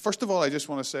First of all, I just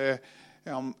want to say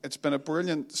it's been a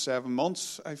brilliant 7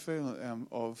 months, I feel,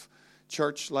 of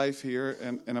church life here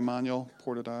in Emmanuel,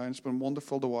 Portadown. It's been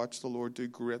wonderful to watch the Lord do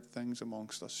great things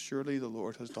amongst us. Surely the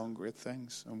Lord has done great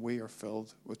things, and we are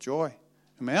filled with joy.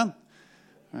 Amen?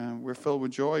 We're filled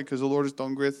with joy because the Lord has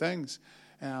done great things.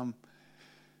 I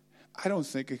don't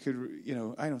think it could,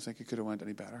 have went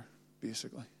any better,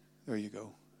 basically. There you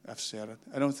go. I've said it.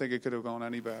 I don't think it could have gone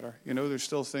any better. There's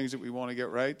still things that we want to get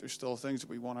right. There's still things that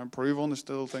we want to improve on. There's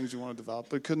still things we want to develop.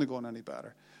 But it couldn't have gone any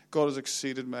better. God has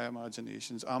exceeded my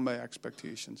imaginations and my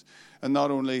expectations. And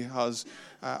not only do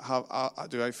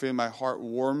I feel my heart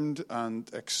warmed and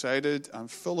excited and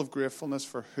full of gratefulness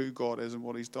for who God is and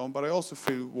what He's done, but I also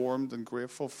feel warmed and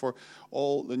grateful for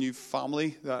all the new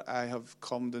family that I have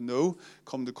come to know,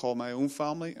 come to call my own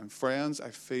family and friends.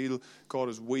 I feel God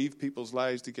has weaved people's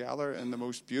lives together in the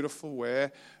most beautiful way.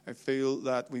 I feel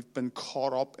that we've been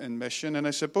caught up in mission. And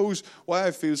I suppose why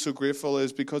I feel so grateful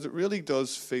is because it really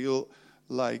does feel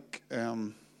like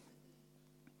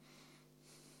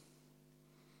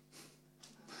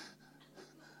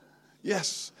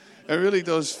yes, it really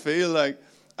does feel like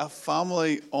a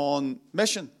family on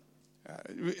mission.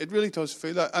 It really does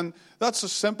feel that, and that's a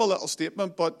simple little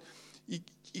statement. But you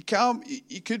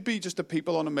could be just a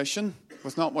people on a mission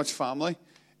with not much family,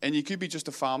 and you could be just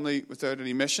a family without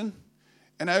any mission.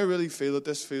 And I really feel that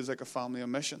this feels like a family on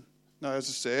mission. Now, as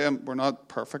I say, we're not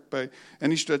perfect by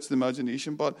any stretch of the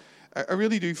imagination, but I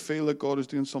really do feel that God is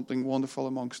doing something wonderful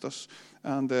amongst us.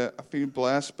 And I feel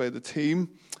blessed by the team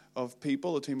of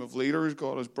people, the team of leaders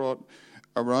God has brought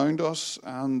around us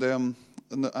and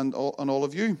all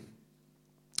of you.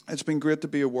 It's been great to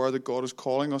be aware that God is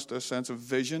calling us to a sense of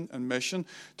vision and mission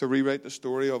to rewrite the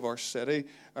story of our city,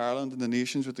 Ireland, and the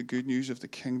nations with the good news of the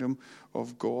kingdom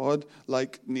of God.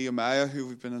 Like Nehemiah, who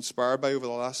we've been inspired by over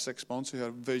the last 6 months, who had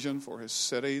a vision for his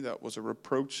city that was a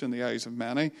reproach in the eyes of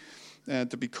many,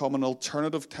 to become an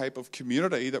alternative type of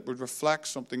community that would reflect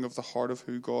something of the heart of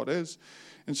who God is.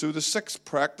 And so the 6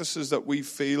 practices that we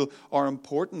feel are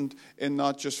important in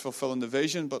not just fulfilling the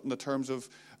vision, but in the terms of,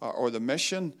 or the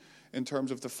mission, in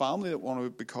terms of the family that we want to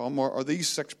become, are these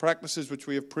 6 practices which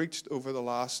we have preached over the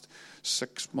last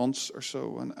 6 months or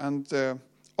so. And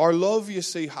our love, you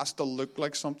see, has to look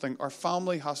like something. Our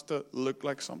family has to look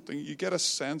like something. You get a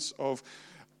sense of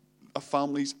a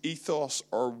family's ethos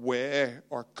or way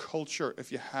or culture if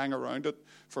you hang around it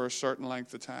for a certain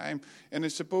length of time. And I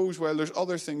suppose, well, there's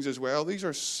other things as well. These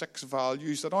are 6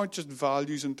 values that aren't just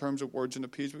values in terms of words on a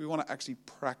page, but we want to actually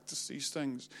practice these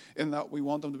things in that we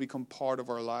want them to become part of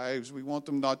our lives. We want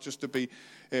them not just to be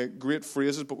great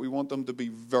phrases, but we want them to be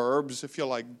verbs, if you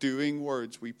like, doing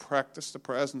words. We practice the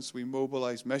presence. We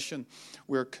mobilize mission.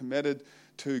 We're committed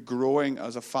to growing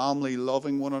as a family,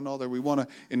 loving one another. We want to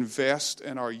invest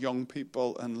in our young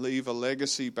people and leave a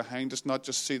legacy behind us, not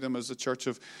just see them as the church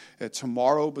of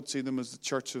tomorrow, but see them as the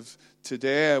church of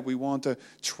today. We want to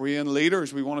train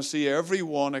leaders. We want to see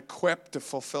everyone equipped to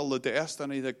fulfill the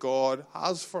destiny that God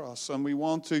has for us. And we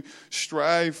want to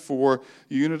strive for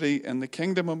unity in the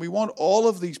kingdom. And we want all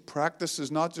of these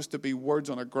practices not just to be words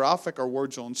on a graphic or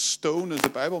words on stone, as the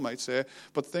Bible might say,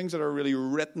 but things that are really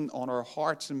written on our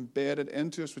hearts, embedded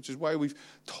into us, which is why we've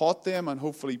taught them and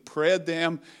hopefully prayed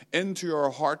them into our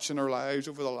hearts and our lives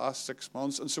over the last 6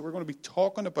 months. And so we're going to be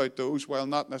talking about those while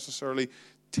not necessarily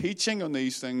teaching on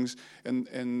these things in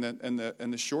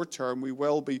the short term. We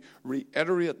will be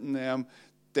reiterating them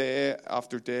day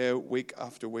after day, week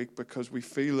after week, because we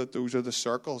feel that those are the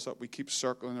circles that we keep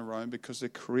circling around because they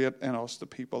create in us the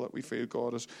people that we feel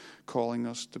God is calling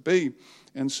us to be.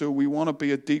 And so we want to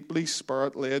be a deeply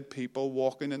Spirit-led people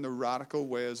walking in the radical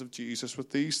ways of Jesus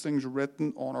with these things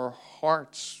written on our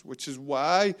hearts, which is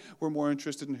why we're more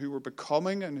interested in who we're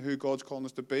becoming and who God's calling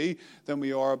us to be than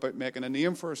we are about making a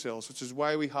name for ourselves, which is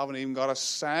why we haven't even got a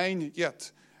sign yet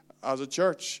as a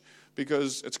church,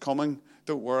 because it's coming,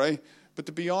 don't worry. But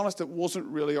to be honest, it wasn't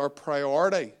really our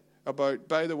priority about,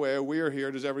 by the way, we're here,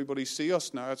 does everybody see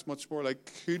us now? It's much more like,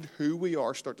 could who we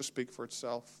are start to speak for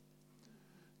itself?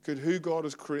 Could who God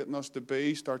is creating us to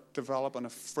be start developing a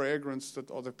fragrance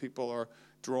that other people are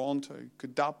drawn to?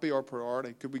 Could that be our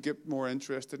priority? Could we get more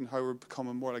interested in how we're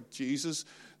becoming more like Jesus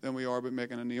than we are about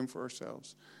making a name for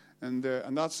ourselves? And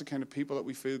that's the kind of people that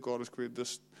we feel God has created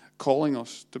this, calling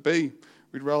us to be.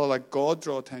 We'd rather let God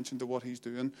draw attention to what He's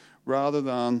doing rather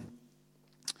than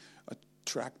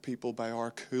attract people by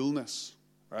our coolness,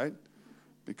 right?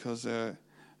 Because I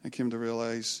came to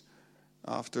realize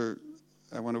after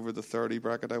I went over the 30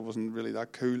 bracket, I wasn't really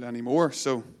that cool anymore.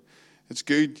 So it's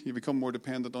good. You become more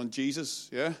dependent on Jesus,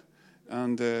 yeah?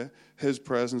 And His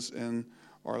presence in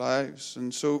our lives.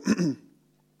 And so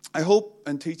I hope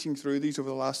in teaching through these over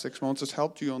the last 6 months, it's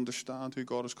helped you understand who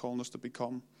God is calling us to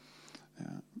become.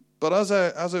 But as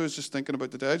I was just thinking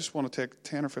about today, I just want to take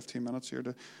 10 or 15 minutes here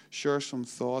to share some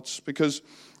thoughts. Because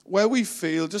where we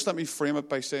feel, just let me frame it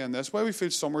by saying this, where we feel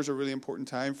summer is a really important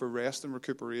time for rest and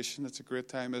recuperation. It's a great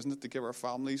time, isn't it, to give our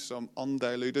families some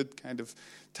undiluted kind of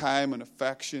time and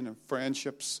affection and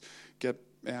friendships, get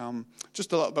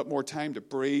just a little bit more time to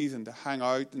breathe and to hang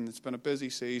out, and it's been a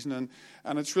busy season,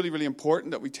 and it's really, really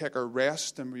important that we take our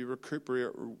rest and we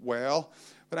recuperate well.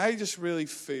 But I just really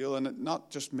feel, and not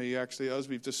just me actually, as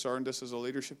we've discerned this as a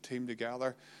leadership team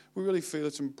together, we really feel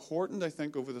it's important, I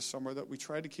think, over the summer that we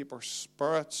try to keep our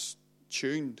spirits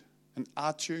tuned and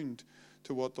attuned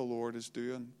to what the Lord is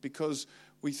doing, because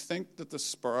we think that the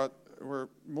Spirit, we're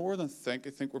more than think,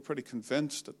 I think we're pretty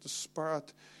convinced that the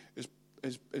Spirit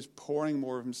is pouring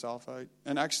more of himself out.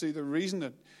 And actually the reason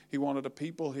that he wanted a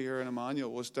people here in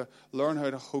Emmanuel was to learn how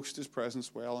to host his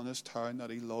presence well in this town that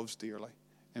he loves dearly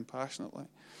and passionately.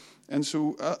 And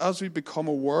so as we become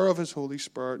aware of his Holy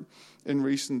Spirit in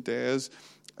recent days,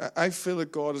 I feel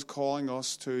that God is calling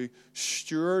us to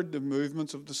steward the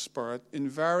movements of the Spirit in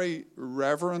very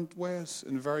reverent ways,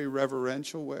 in very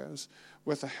reverential ways,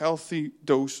 with a healthy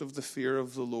dose of the fear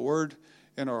of the Lord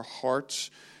in our hearts,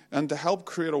 and to help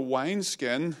create a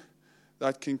wineskin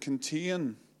that can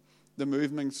contain the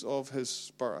movements of his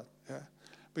Spirit. Yeah.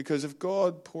 Because if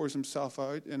God pours himself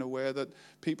out in a way that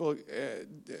people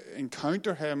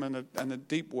encounter him in a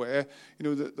deep way,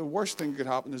 the worst thing that could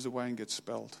happen is the wine gets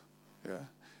spilled. Yeah.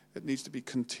 It needs to be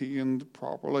contained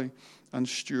properly and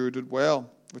stewarded well,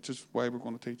 which is why we're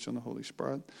going to teach on the Holy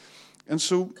Spirit. And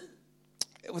so,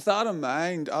 with that in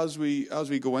mind, as we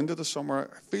go into the summer,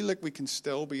 I feel like we can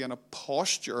still be in a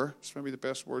posture, it's maybe the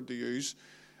best word to use,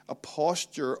 a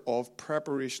posture of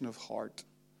preparation of heart.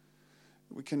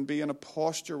 We can be in a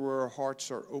posture where our hearts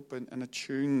are open and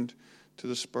attuned to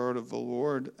the Spirit of the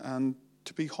Lord, and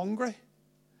to be hungry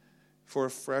for a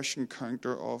fresh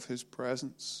encounter of his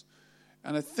presence.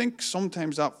 And I think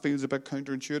sometimes that feels a bit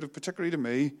counterintuitive, particularly to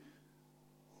me,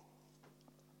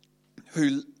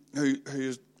 who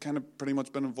has kind of pretty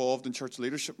much been involved in church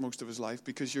leadership most of his life,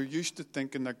 because you're used to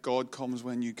thinking that God comes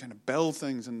when you kind of build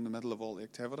things in the middle of all the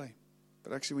activity.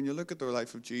 But actually, when you look at the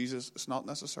life of Jesus, it's not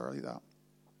necessarily that.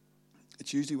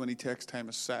 It's usually when he takes time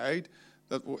aside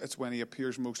that it's when he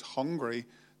appears most hungry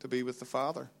to be with the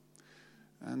Father.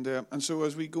 And so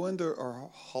as we go into our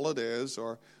holidays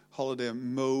or holiday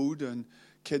mode, and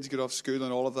kids get off school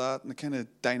and all of that, and the kind of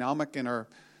dynamic in our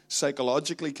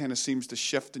psychologically kind of seems to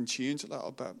shift and change a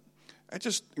little bit. I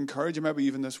just encourage you, maybe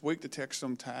even this week, to take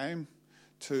some time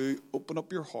to open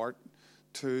up your heart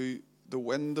to the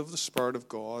wind of the Spirit of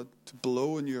God to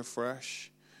blow on you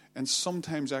afresh. And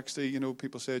sometimes, actually,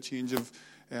 people say a change of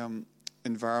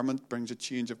environment brings a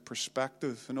change of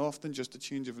perspective. And often just a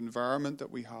change of environment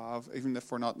that we have, even if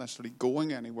we're not necessarily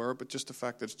going anywhere, but just the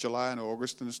fact that it's July and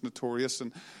August and it's notorious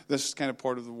in this kind of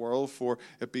part of the world for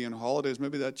it being holidays,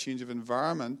 maybe that change of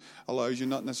environment allows you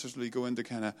not necessarily go into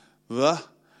kind of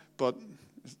but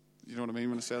you know what I mean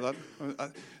when I say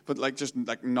that? But just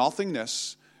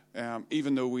nothingness,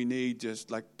 even though we need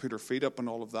just put our feet up and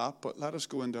all of that, but let us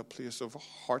go into a place of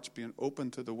hearts being open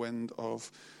to the wind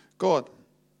of God.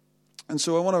 And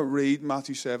so I want to read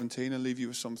Matthew 17 and leave you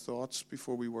with some thoughts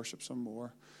before we worship some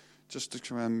more, just to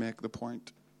try and make the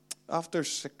point. After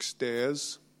 6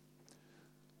 days,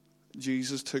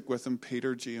 Jesus took with him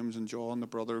Peter, James, and John, the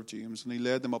brother of James, and he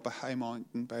led them up a high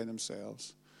mountain by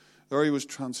themselves. There he was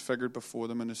transfigured before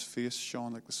them, and his face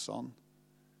shone like the sun,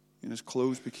 and his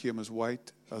clothes became as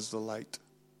white as the light.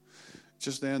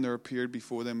 Just then there appeared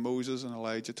before them Moses and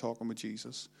Elijah talking with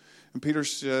Jesus. And Peter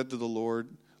said to the Lord,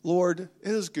 "Lord,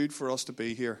 it is good for us to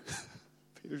be here."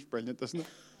 Peter's brilliant, isn't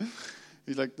it?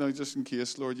 He's like, "No, just in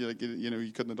case, Lord, you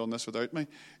couldn't have done this without me.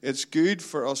 It's good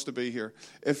for us to be here.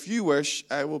 If you wish,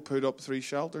 I will put up 3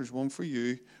 shelters, one for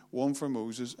you, one for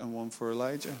Moses, and one for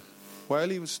Elijah." While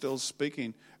he was still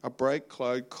speaking, a bright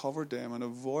cloud covered them, and a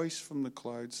voice from the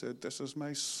cloud said, "This is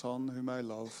my Son whom I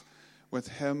love. With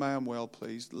him I am well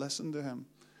pleased. Listen to him."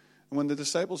 And when the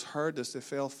disciples heard this, they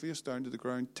fell face down to the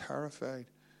ground, terrified.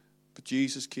 But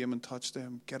Jesus came and touched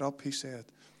them. "Get up," he said.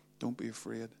 "Don't be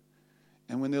afraid."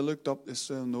 And when they looked up, they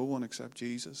saw no one except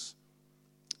Jesus.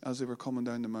 As they were coming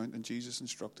down the mountain, Jesus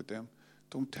instructed them,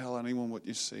 "Don't tell anyone what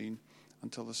you've seen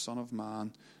until the Son of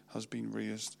Man has been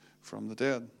raised from the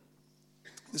dead."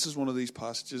 This is one of these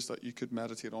passages that you could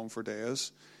meditate on for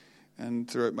days. And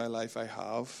throughout my life I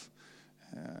have.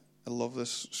 I love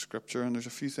this scripture, and there's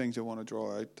a few things I want to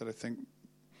draw out that I think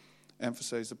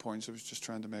emphasize the points I was just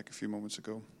trying to make a few moments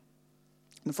ago.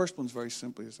 And the first one's very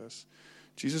simply is this.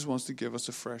 Jesus wants to give us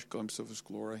a fresh glimpse of his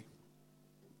glory.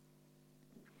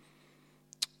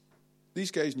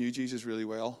 These guys knew Jesus really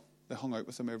well. They hung out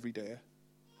with him every day.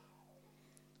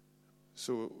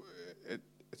 So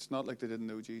it's not like they didn't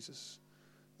know Jesus.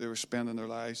 They were spending their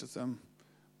lives with him.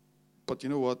 But you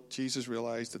know what? Jesus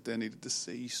realized that they needed to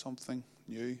see something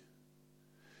new.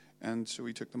 And so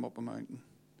he took them up a mountain.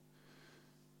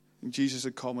 And Jesus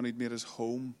had come and he'd made his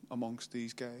home amongst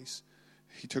these guys.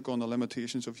 He took on the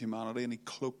limitations of humanity and he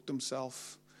cloaked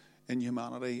himself in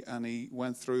humanity, and he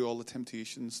went through all the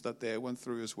temptations that they went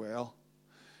through as well.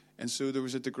 And so there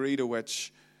was a degree to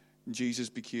which Jesus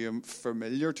became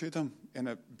familiar to them in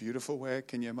a beautiful way.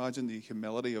 Can you imagine the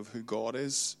humility of who God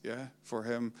is? Yeah, for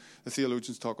him. The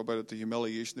theologians talk about it, the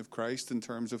humiliation of Christ, in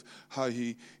terms of how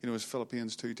he, as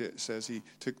Philippians 2 says, he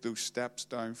took those steps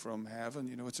down from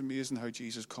heaven. It's amazing how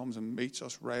Jesus comes and meets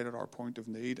us right at our point of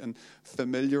need and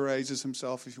familiarizes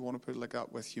himself, if you want to put it like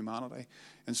that, with humanity.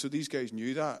 And so these guys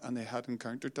knew that, and they had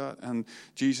encountered that. And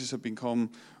Jesus had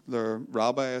become their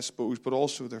rabbi, I suppose, but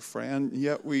also their friend.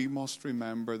 Yet we must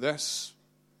remember this.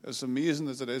 As amazing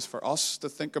as it is for us to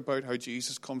think about how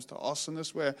Jesus comes to us in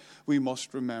this way, we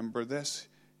must remember this.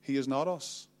 He is not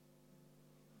us.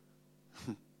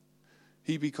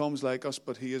 He becomes like us,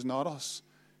 but he is not us.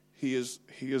 He is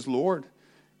Lord.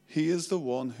 He is the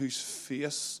one whose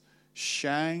face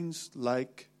shines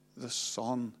like the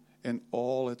sun in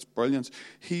all its brilliance.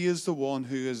 He is the one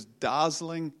who is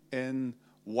dazzling in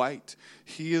white.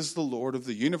 He is the Lord of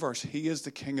the universe. He is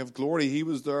the King of glory. He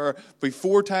was there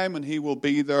before time and he will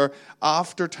be there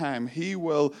after time. He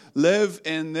will live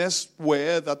in this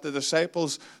way that the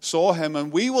disciples saw him,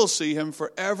 and we will see him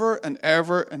forever and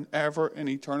ever and ever in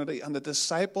eternity. And the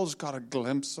disciples got a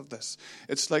glimpse of this.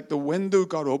 It's like the window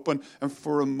got open, and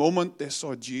for a moment they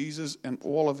saw Jesus in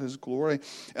all of his glory.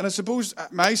 And I suppose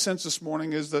my sense this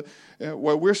morning is that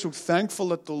while we're so thankful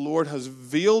that the Lord has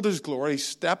veiled his glory,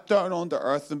 stepped down onto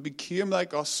earth and became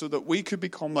like us so that we could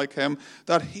become like him,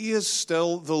 that he is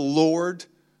still the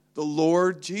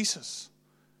Lord Jesus.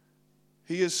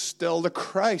 He is still the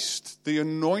Christ, the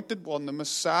anointed one, the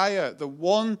Messiah, the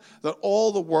one that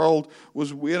all the world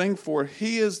was waiting for.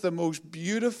 He is the most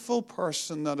beautiful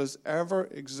person that has ever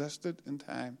existed in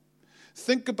time.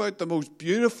 Think about the most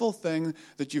beautiful thing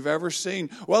that you've ever seen.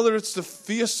 Whether it's the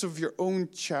face of your own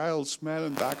child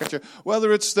smiling back at you,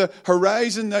 whether it's the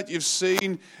horizon that you've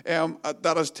seen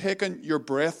that has taken your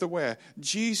breath away.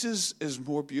 Jesus is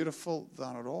more beautiful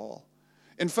than it all.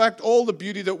 In fact, all the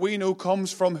beauty that we know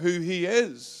comes from who he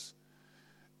is.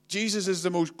 Jesus is the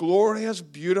most glorious,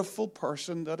 beautiful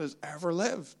person that has ever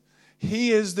lived.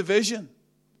 He is the vision.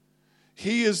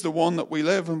 He is the one that we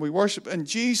live and we worship. And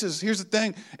Jesus, here's the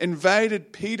thing,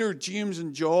 invited Peter, James,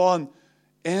 and John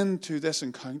into this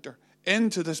encounter,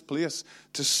 into this place,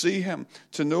 to see him,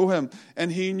 to know him.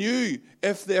 And he knew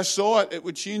if they saw it, it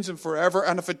would change them forever.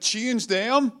 And if it changed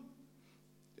them,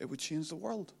 it would change the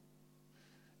world.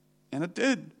 And it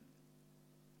did.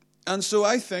 And so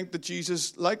I think that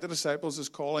Jesus, like the disciples, is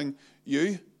calling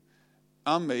you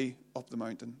and me up the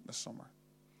mountain this summer.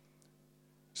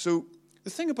 So the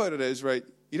thing about it is, right,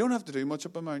 you don't have to do much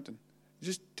up a mountain. It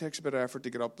just takes a bit of effort to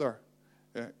get up there,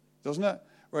 doesn't it?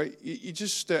 Right? You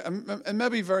just, and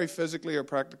maybe very physically or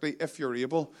practically, if you're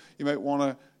able, you might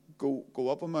want to go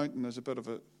up a mountain as a bit of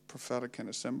a prophetic kind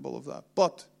of symbol of that.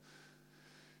 But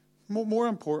more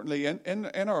importantly, in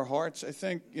our hearts, I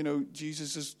think,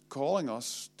 Jesus is calling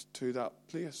us to that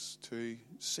place, to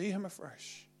see him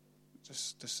afresh,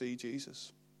 just to see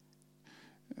Jesus,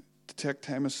 to take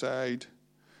time aside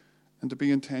and to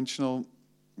be intentional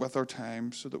with our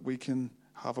time so that we can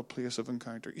have a place of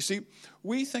encounter. You see,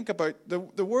 we think about the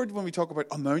word when we talk about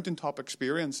a mountaintop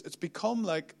experience, it's become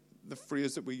like the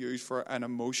phrase that we use for an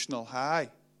emotional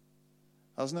high,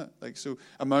 hasn't it? Like, so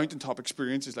a mountaintop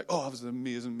experience is like, oh, it was an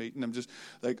amazing meeting. I'm just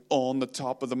like on the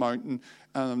top of the mountain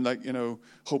and I'm like,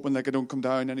 hoping like I don't come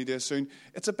down any day soon.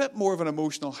 It's a bit more of an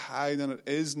emotional high than it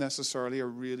is necessarily a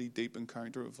really deep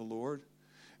encounter with the Lord.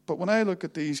 But when I look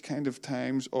at these kind of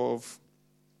times of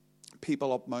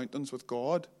people up mountains with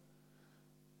God,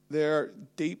 they're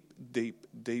deep, deep,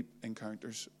 deep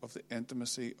encounters of the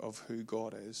intimacy of who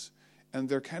God is. And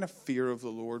they're kind of fear of the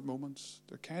Lord moments.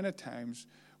 They're kind of times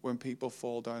when people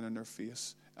fall down on their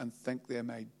face and think they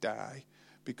might die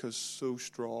because so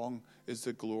strong is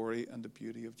the glory and the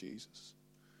beauty of Jesus.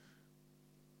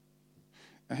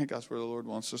 I think that's where the Lord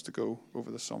wants us to go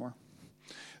over the summer.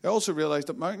 I also realized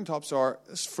that mountaintops are,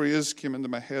 this phrase came into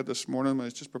my head this morning when I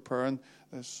was just preparing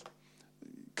this,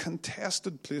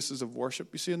 contested places of worship.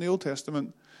 You see, in the Old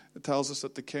Testament, it tells us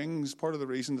that the kings, part of the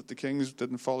reason that the kings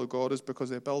didn't follow God is because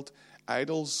they built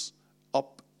idols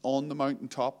up on the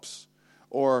mountaintops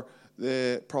Or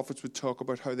the prophets would talk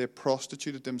about how they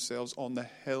prostituted themselves on the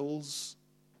hills.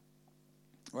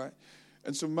 Right?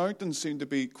 And so mountains seem to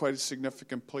be quite a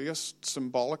significant place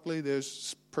symbolically.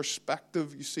 There's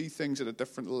perspective. You see things at a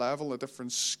different level, a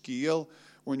different scale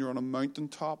when you're on a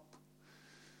mountaintop.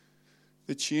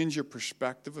 They change your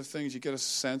perspective of things. You get a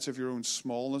sense of your own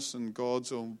smallness and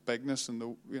God's own bigness and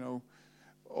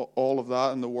all of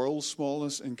that and the world's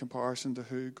smallness in comparison to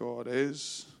who God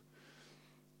is.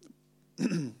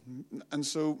 And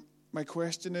so my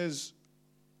question is,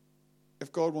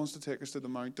 if God wants to take us to the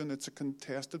mountain, it's a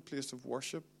contested place of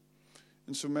worship.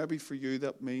 And so maybe for you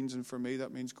that means, and for me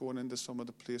that means going into some of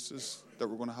the places that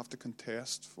we're going to have to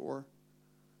contest for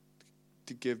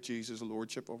to give Jesus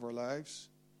lordship over our lives.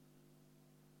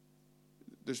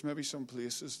 There's maybe some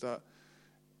places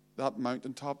that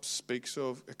mountaintop speaks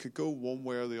of. It could go one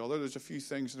way or the other. There's a few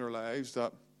things in our lives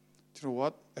that, do you know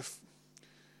what, if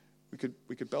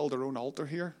we could build our own altar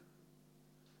here,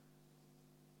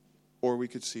 or we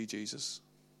could see Jesus.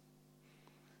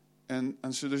 And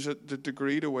so there's the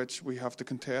degree to which we have to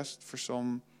contest for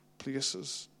some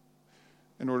places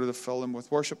in order to fill them with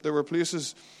worship. There were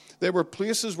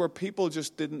places where people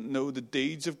just didn't know the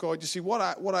deeds of God. You see, what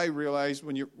I realized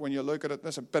when you look at it,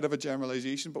 that's a bit of a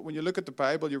generalization, but when you look at the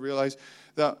Bible, you realize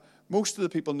that most of the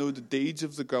people know the deeds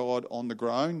of the God on the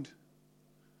ground,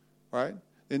 right?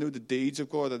 They know the deeds of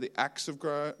God or the acts of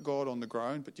God on the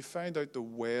ground, but you find out the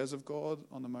ways of God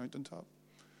on the mountaintop.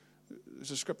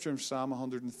 There's a scripture in Psalm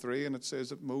 103, and it says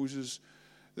that Moses,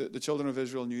 the children of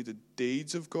Israel knew the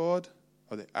deeds of God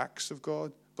or the acts of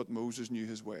God, but Moses knew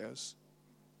his ways.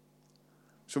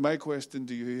 So my question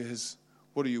to you is,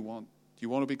 what do you want? Do you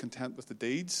want to be content with the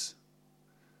deeds?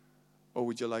 Or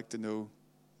would you like to know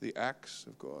the acts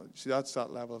of God? See, that's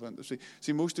that level of intimacy.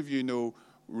 See, most of you know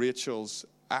Rachel's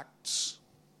acts.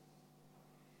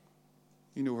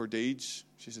 You know her deeds.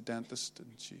 She's a dentist, and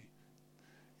she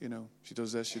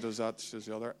does this, she does that, she does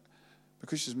the other.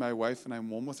 Because she's my wife and I'm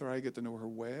one with her, I get to know her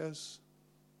ways.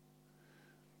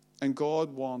 And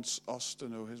God wants us to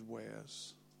know his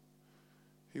ways.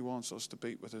 He wants us to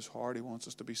beat with his heart. He wants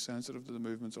us to be sensitive to the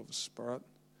movements of the Spirit.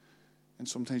 And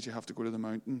sometimes you have to go to the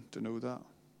mountain to know that.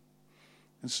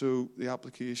 And so the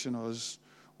application is,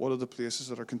 what are the places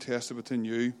that are contested within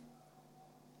you?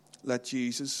 Let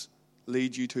Jesus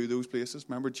lead you to those places.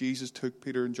 Remember, Jesus took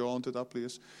Peter and John to that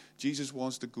place. Jesus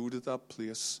wants to go to that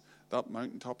place, that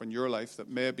mountaintop in your life that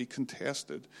may be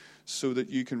contested, so that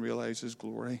you can realize his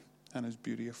glory and his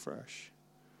beauty afresh.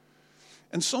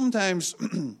 And sometimes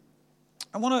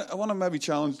I want to maybe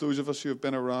challenge those of us who have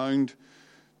been around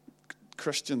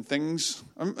Christian things,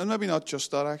 and maybe not just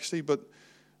that actually, but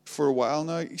for a while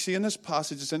now. You see, in this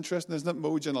passage, it's interesting, isn't it?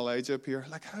 Moses and Elijah appear.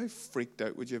 Like, how freaked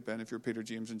out would you have been if you're Peter,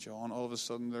 James, and John? All of a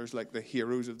sudden, there's like the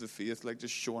heroes of the faith, like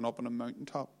just showing up on a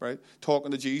mountaintop, right?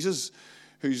 Talking to Jesus,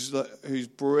 whose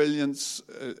brilliance,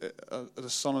 the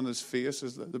sun on his face,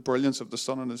 is the brilliance of the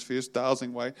sun on his face,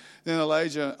 dazzling white. Then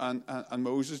Elijah and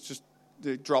Moses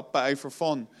they drop by for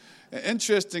fun.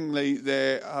 Interestingly,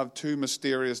 they have two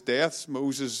mysterious deaths.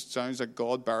 Moses sounds like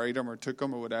God buried him or took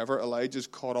him or whatever. Elijah's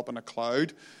caught up in a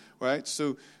cloud, right?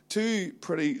 So two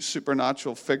pretty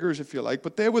supernatural figures, if you like.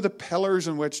 But they were the pillars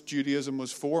in which Judaism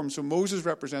was formed. So Moses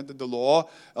represented the law.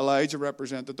 Elijah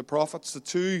represented the prophets. The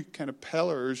two kind of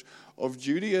pillars of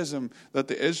Judaism that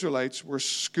the Israelites were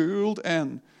schooled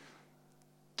in.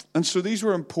 And so these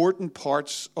were important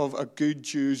parts of a good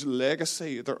Jew's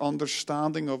legacy, their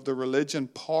understanding of the religion,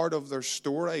 part of their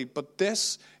story. But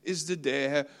this is the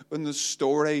day when the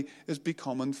story is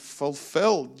becoming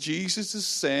fulfilled. Jesus is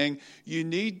saying, you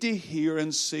need to hear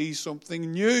and see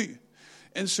something new.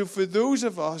 And so for those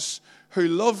of us who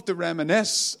love to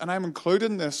reminisce, and I'm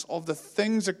including this, of the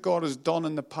things that God has done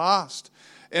in the past,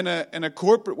 in a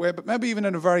corporate way, but maybe even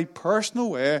in a very personal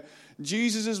way,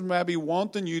 Jesus is maybe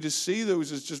wanting you to see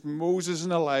those as just Moses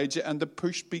and Elijah, and to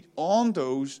push beyond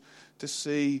those to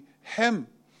see him,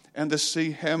 and to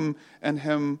see him and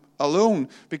him alone.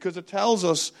 Because it tells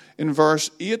us in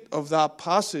verse 8 of that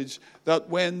passage that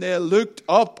when they looked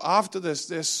up after this,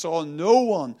 they saw no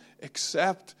one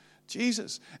except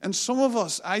Jesus. And some of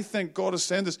us, I think God is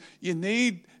saying this, you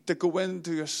need to go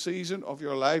into a season of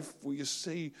your life where you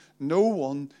see no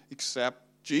one except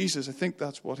Jesus. I think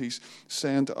that's what he's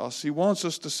saying to us. He wants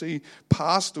us to see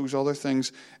past those other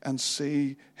things and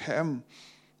see him.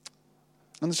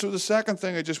 And so the second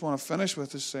thing I just want to finish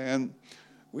with is saying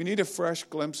we need a fresh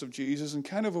glimpse of Jesus, and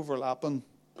kind of overlapping.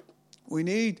 We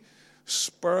need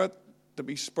spirit to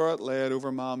be spirit-led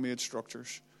over man-made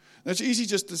structures. Now, it's easy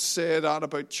just to say that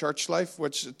about church life,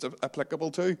 which it's applicable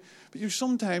to, but you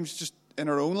sometimes just in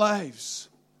our own lives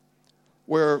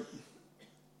where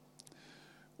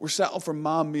We're settled for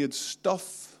man-made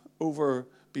stuff over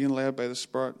being led by the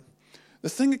Spirit. The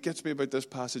thing that gets me about this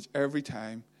passage every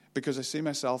time, because I see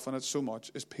myself in it so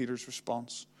much, is Peter's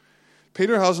response.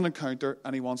 Peter has an encounter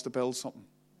and he wants to build something.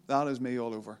 That is me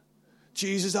all over.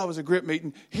 Jesus, that was a great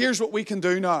meeting. Here's what we can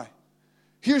do now.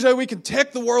 Here's how we can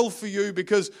take the world for you,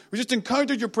 because we just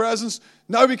encountered your presence.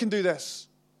 Now we can do this.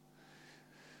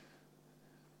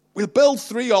 We'll build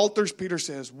 3 altars, Peter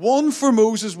says. One for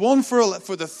Moses, one for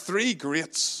the 3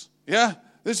 greats. Yeah,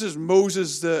 this is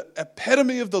Moses, the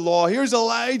epitome of the law. Here's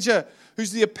Elijah,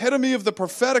 who's the epitome of the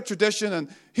prophetic tradition. And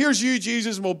here's you,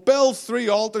 Jesus, and we'll build 3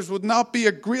 altars. Would not be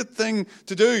a great thing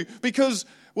to do, because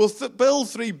we'll build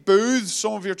 3 booths,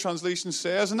 some of your translation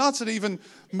says. And that's an even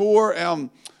more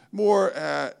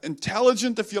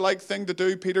intelligent, if you like, thing to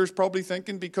do, Peter's probably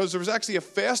thinking, because there was actually a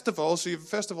festival. So you have a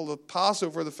festival of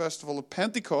Passover, the festival of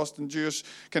Pentecost in Jewish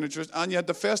kind of tradition, and you had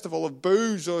the festival of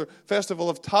booths, or festival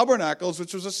of tabernacles,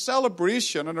 which was a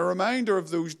celebration and a reminder of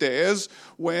those days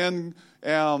when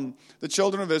the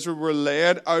children of Israel were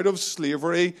led out of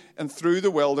slavery and through the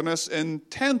wilderness in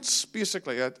tents,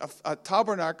 basically, a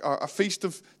tabernacle, a feast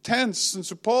of tents. And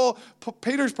so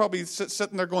Peter's probably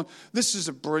sitting there going, this is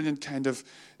a brilliant kind of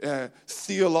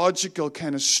theological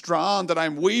kind of strand that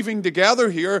I'm weaving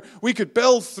together here. We could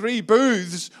build 3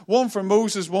 booths, one for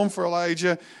Moses, one for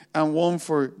Elijah, and one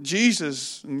for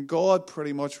Jesus. And God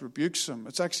pretty much rebukes him.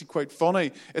 It's actually quite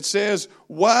funny. It says,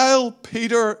 while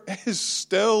Peter is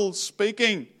still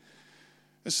speaking,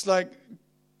 it's like,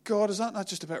 God, is that not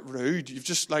just a bit rude? You've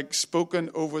just like spoken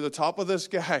over the top of this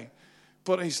guy.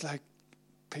 But he's like,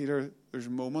 Peter, there's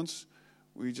moments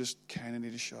where you just kind of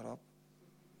need to shut up.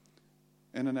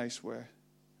 In a nice way.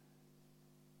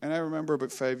 And I remember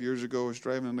about 5 years ago, I was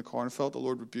driving in the car and I felt the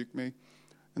Lord rebuke me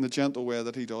in the gentle way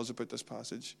that he does about this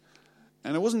passage.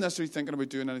 And I wasn't necessarily thinking about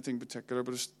doing anything particular,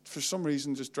 but for some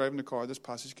reason, just driving the car, this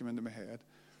passage came into my head.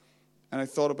 And I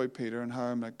thought about Peter and how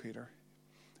I'm like Peter.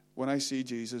 When I see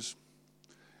Jesus,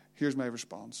 here's my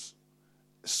response.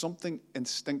 Something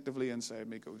instinctively inside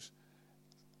me goes,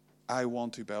 I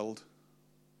want to build.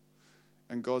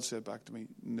 And God said back to me,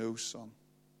 no, son.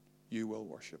 You will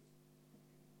worship.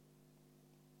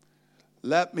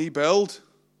 Let me build.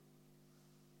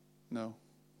 No.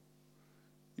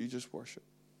 You just worship.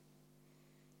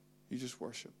 You just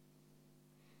worship.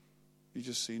 You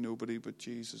just see nobody but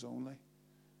Jesus only.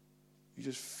 You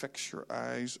just fix your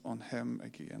eyes on him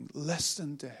again.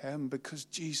 Listen to him, because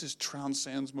Jesus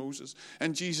transcends Moses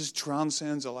and Jesus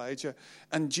transcends Elijah.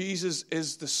 And Jesus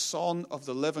is the Son of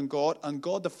the living God, and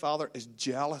God the Father is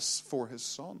jealous for his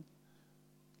Son.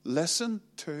 Listen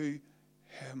to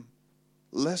him.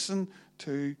 Listen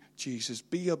to Jesus.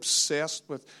 Be obsessed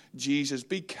with Jesus.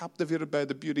 Be captivated by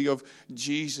the beauty of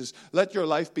Jesus. Let your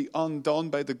life be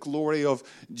undone by the glory of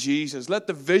Jesus. Let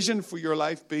the vision for your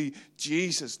life be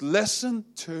Jesus. Listen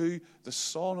to the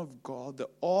Son of God, the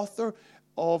author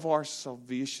of our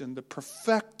salvation, the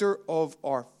perfecter of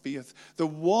our faith, the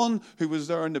one who was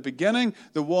there in the beginning,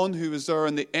 the one who was there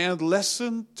in the end.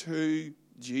 Listen to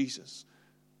Jesus.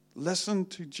 Listen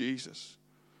to Jesus.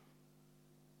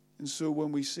 And so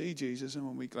when we see Jesus and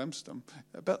when we glimpse him,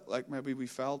 a bit like maybe we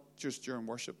felt just during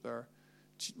worship there,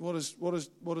 what does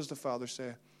the Father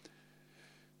say?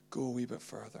 Go a wee bit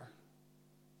further.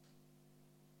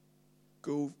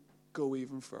 Go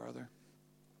even further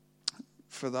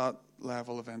for that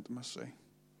level of intimacy.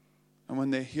 And when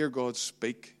they hear God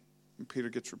speak, and Peter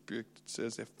gets rebuked, it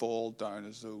says they fall down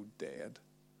as though dead.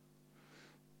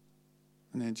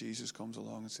 And then Jesus comes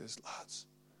along and says, lads,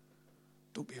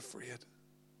 don't be afraid.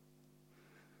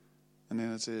 And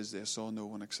then it says they saw no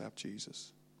one except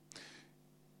Jesus.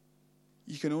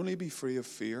 You can only be free of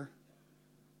fear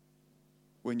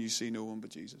when you see no one but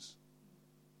Jesus.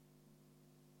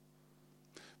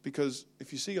 Because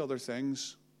if you see other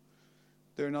things,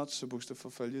 they're not supposed to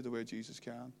fulfill you the way Jesus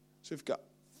can. So if you've got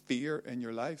fear in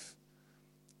your life,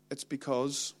 it's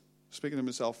because, speaking to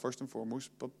myself first and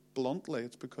foremost, but bluntly,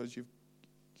 it's because you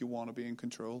want to be in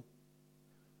control.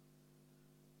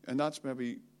 And that's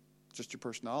maybe just your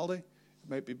personality. It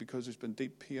might be because there's been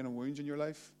deep pain and wounds in your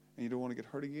life and you don't want to get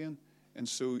hurt again. And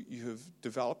so you have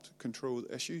developed control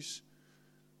issues.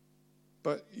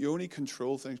 But you only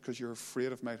control things because you're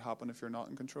afraid it might happen if you're not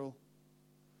in control.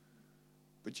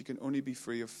 But you can only be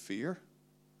free of fear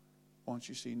once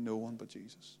you see no one but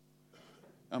Jesus.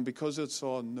 And because it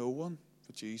saw no one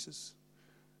but Jesus,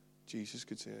 Jesus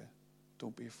could say,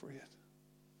 don't be afraid.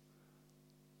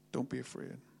 Don't be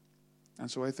afraid.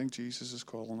 And so I think Jesus is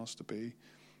calling us to be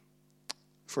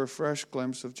for a fresh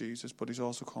glimpse of Jesus, but he's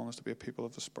also calling us to be a people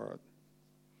of the Spirit.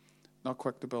 Not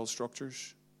quick to build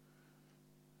structures.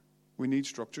 We need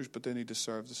structures, but they need to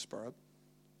serve the Spirit.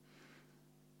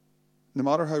 No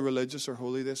matter how religious or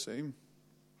holy they seem,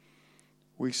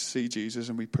 we see Jesus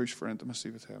and we push for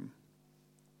intimacy with him.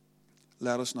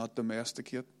 Let us not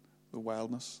domesticate the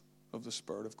wildness of the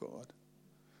Spirit of God.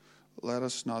 Let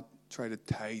us not try to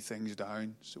tie things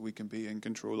down so we can be in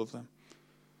control of them.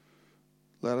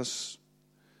 Let us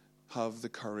have the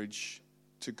courage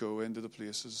to go into the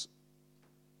places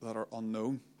that are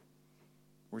unknown,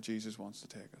 where Jesus wants to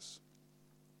take us.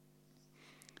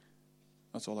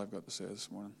 That's all I've got to say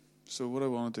this morning. So what I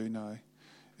want to do now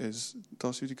is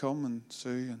ask you to come, and Sue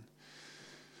and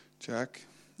Jack,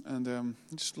 and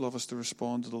I'd just love us to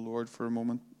respond to the Lord for a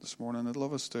moment this morning. I'd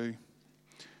love us to,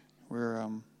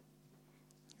 we've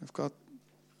got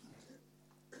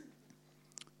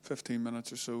 15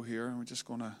 minutes or so here, and we're just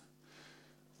going to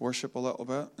worship a little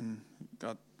bit, and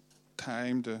got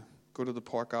time to go to the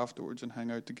park afterwards and hang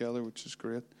out together, which is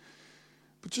great.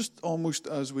 But just almost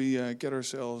as we get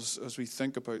ourselves, as we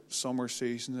think about summer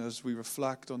season, as we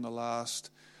reflect on the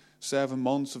last 7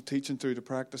 months of teaching through the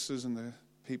practices and the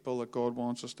people that God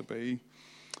wants us to be,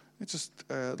 I just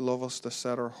love us to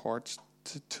set our hearts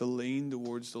to lean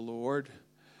towards the Lord.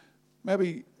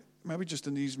 Maybe just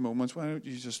in these moments, why don't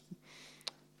you just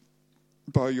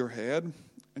bow your head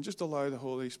and just allow the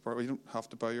Holy Spirit. Well, you don't have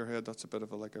to bow your head. That's a bit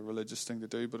of a religious thing to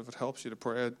do. But if it helps you to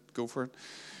pray, go for it.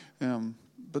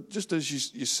 But just as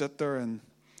you sit there and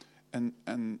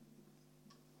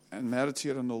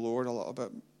meditate on the Lord a little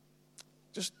bit,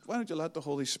 just why don't you let the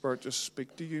Holy Spirit just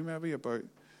speak to you maybe about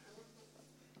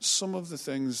some of the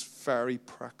things very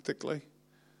practically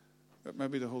that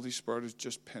maybe the Holy Spirit is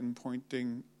just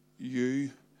pinpointing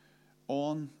you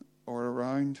on or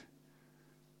around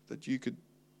that you could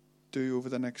do over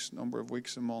the next number of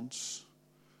weeks and months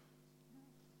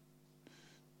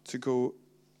to go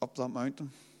up that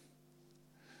mountain.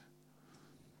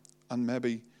 And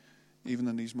maybe even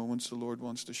in these moments the Lord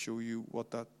wants to show you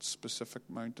what that specific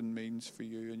mountain means for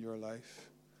you in your life,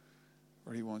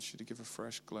 or he wants you to give a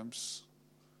fresh glimpse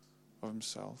of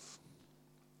himself.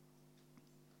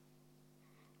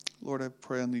 Lord, I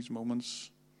pray in these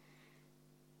moments,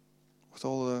 with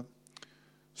all the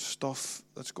stuff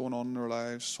that's going on in our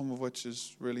lives, some of which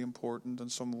is really important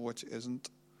and some of which isn't,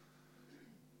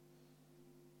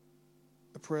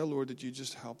 I pray, Lord, that you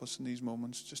just help us in these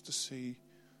moments just to see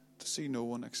no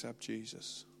one except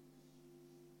Jesus.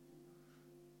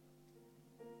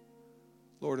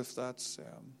 Lord, if that's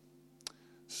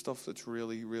stuff that's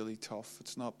really, really tough,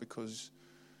 it's not because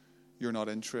you're not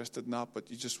interested in that, but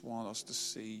you just want us to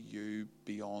see you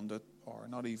beyond it, or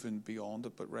not even beyond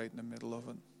it, but right in the middle of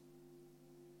it.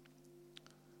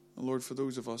 And Lord, for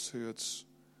those of us who it's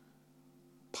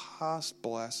past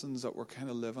blessings that we're kind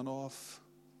of living off,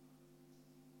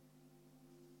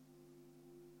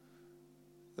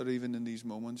 that even in these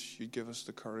moments you'd give us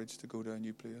the courage to go to a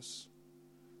new place,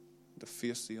 to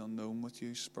face the unknown with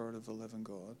you, Spirit of the living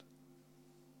God.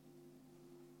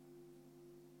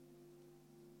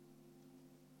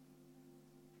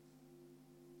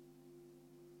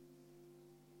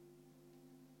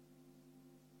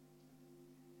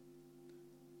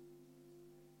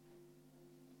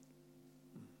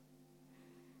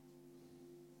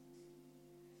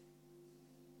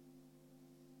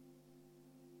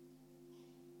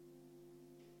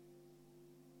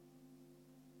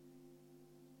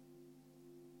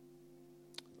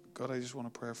 God, I just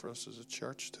want to pray for us as a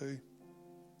church too.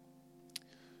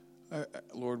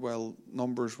 Lord, while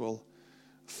numbers will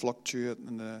fluctuate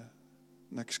in the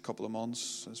next couple of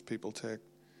months as people take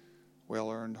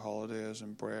well-earned holidays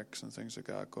and breaks and things like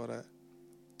that, God,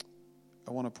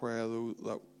 I want to pray though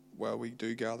that while we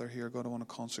do gather here, God, I want to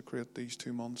consecrate these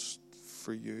 2 months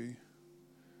for you,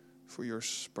 for your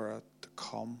Spirit to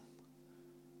come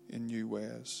in new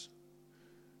ways.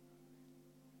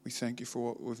 We thank you for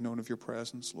what we've known of your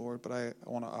presence, Lord, but I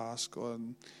want to ask, God,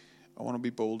 and I want to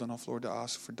be bold enough, Lord, to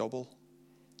ask for double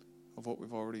of what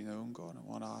we've already known, God. I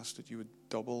want to ask that you would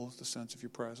double the sense of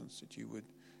your presence, that you would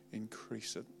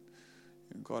increase it.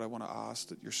 And God, I want to ask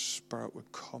that your Spirit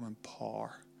would come in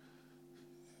power,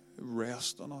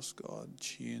 rest on us, God,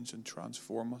 change and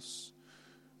transform us.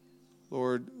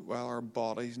 Lord, while our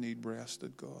bodies need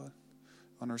rested, God,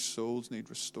 and our souls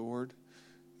need restored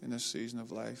in this season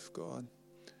of life, God,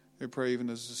 I pray even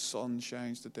as the sun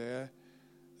shines today,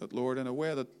 that, Lord, in a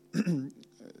way that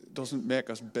doesn't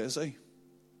make us busy,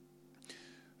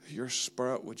 your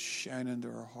Spirit would shine into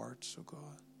our hearts, oh God.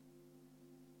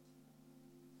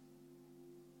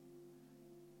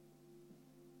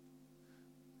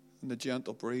 And the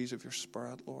gentle breeze of your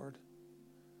Spirit, Lord,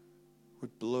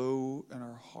 would blow in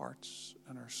our hearts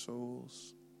and our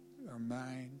souls, our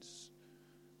minds.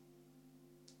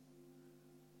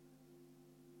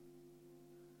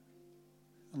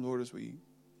 And Lord, as we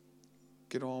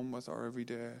get on with our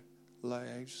everyday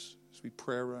lives, as we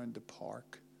pray around the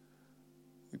park,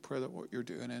 we pray that what you're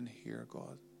doing in here,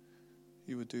 God,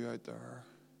 you would do out there.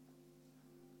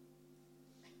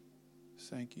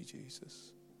 Thank you,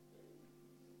 Jesus.